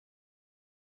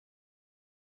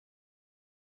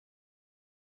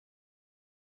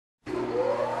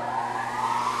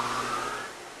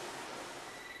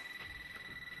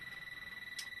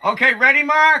Okay, ready,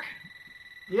 Mark?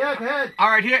 Yeah, go ahead. All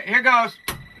right, here goes.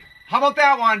 How about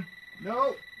that one?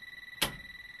 No.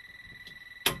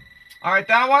 All right,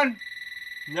 that one?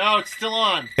 No, it's still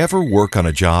on. Ever work on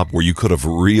a job where you could have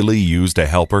really used a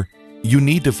helper? You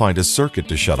need to find a circuit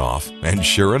to shut off, and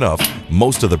sure enough,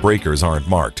 most of the breakers aren't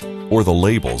marked, or the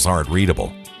labels aren't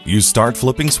readable. You start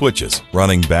flipping switches,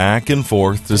 running back and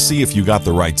forth to see if you got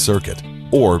the right circuit.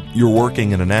 Or you're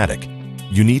working in an attic.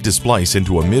 You need to splice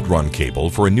into a mid-run cable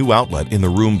for a new outlet in the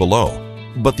room below.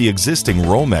 But the existing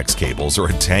Romex cables are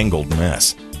a tangled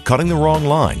mess. Cutting the wrong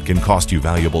line can cost you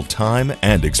valuable time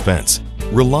and expense.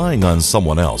 Relying on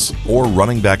someone else or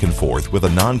running back and forth with a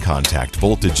non-contact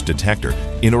voltage detector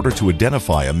in order to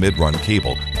identify a mid-run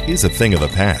cable is a thing of the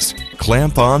past.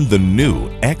 Clamp on the new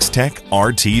Extech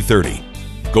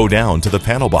RT30. Go down to the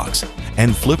panel box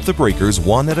and flip the breakers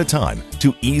one at a time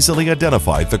to easily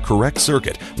identify the correct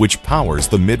circuit which powers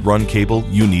the mid-run cable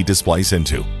you need to splice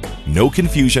into. No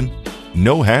confusion,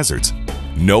 no hazards,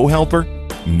 no helper,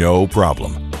 no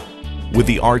problem. With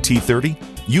the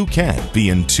RT30, you can be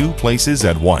in two places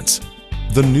at once.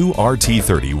 The new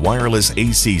RT30 wireless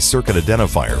AC circuit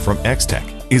identifier from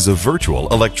Extech is a virtual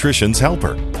electrician's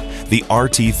helper. The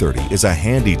RT30 is a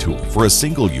handy tool for a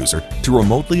single user to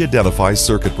remotely identify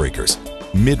circuit breakers,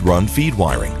 mid-run feed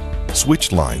wiring,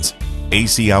 switched lines,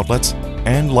 AC outlets,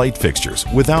 and light fixtures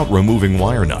without removing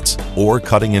wire nuts or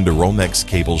cutting into Romex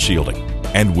cable shielding,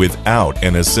 and without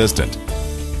an assistant.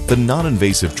 The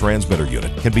non-invasive transmitter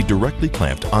unit can be directly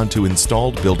clamped onto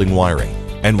installed building wiring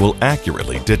and will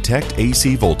accurately detect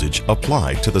AC voltage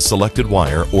applied to the selected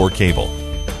wire or cable.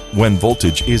 When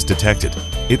voltage is detected,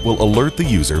 it will alert the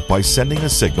user by sending a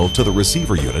signal to the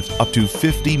receiver unit up to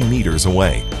 50 meters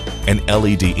away. An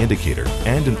LED indicator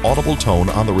and an audible tone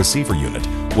on the receiver unit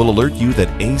will alert you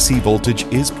that AC voltage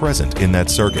is present in that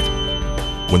circuit.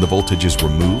 When the voltage is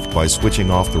removed by switching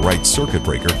off the right circuit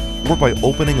breaker or by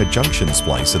opening a junction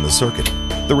splice in the circuit,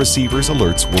 the receiver's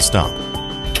alerts will stop.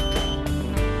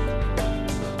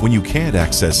 When you can't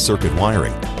access circuit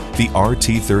wiring, the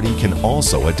RT30 can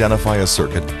also identify a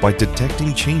circuit by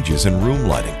detecting changes in room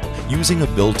lighting using a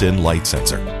built-in light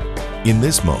sensor. In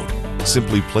this mode,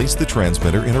 simply place the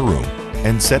transmitter in a room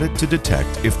and set it to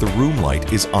detect if the room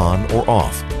light is on or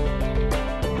off.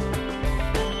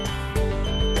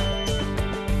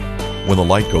 When the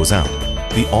light goes out,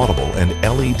 the audible and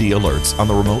LED alerts on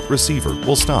the remote receiver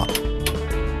will stop.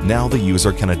 Now the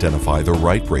user can identify the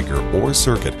right breaker or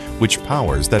circuit which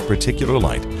powers that particular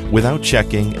light without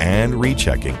checking and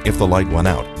rechecking if the light went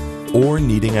out, or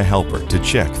needing a helper to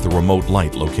check the remote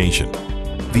light location.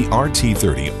 The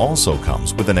RT30 also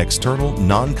comes with an external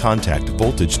non-contact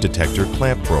voltage detector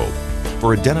clamp probe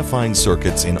for identifying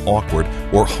circuits in awkward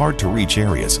or hard-to-reach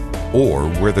areas, or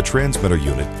where the transmitter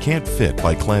unit can't fit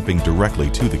by clamping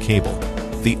directly to the cable.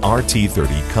 The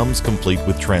RT30 comes complete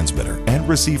with transmitter and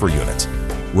receiver units,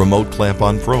 remote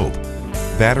clamp-on probe,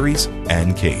 batteries,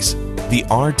 and case. The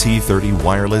RT30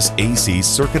 wireless AC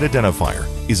circuit identifier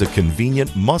is a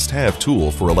convenient must-have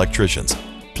tool for electricians,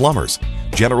 plumbers,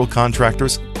 general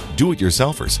contractors,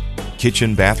 do-it-yourselfers,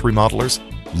 kitchen bath remodelers,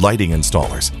 lighting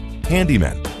installers,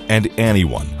 handymen, and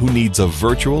anyone who needs a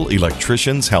virtual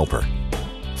electrician's helper.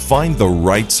 Find the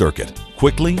right circuit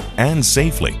quickly and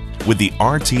safely with the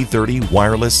RT30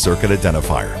 wireless circuit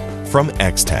identifier from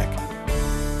Extech.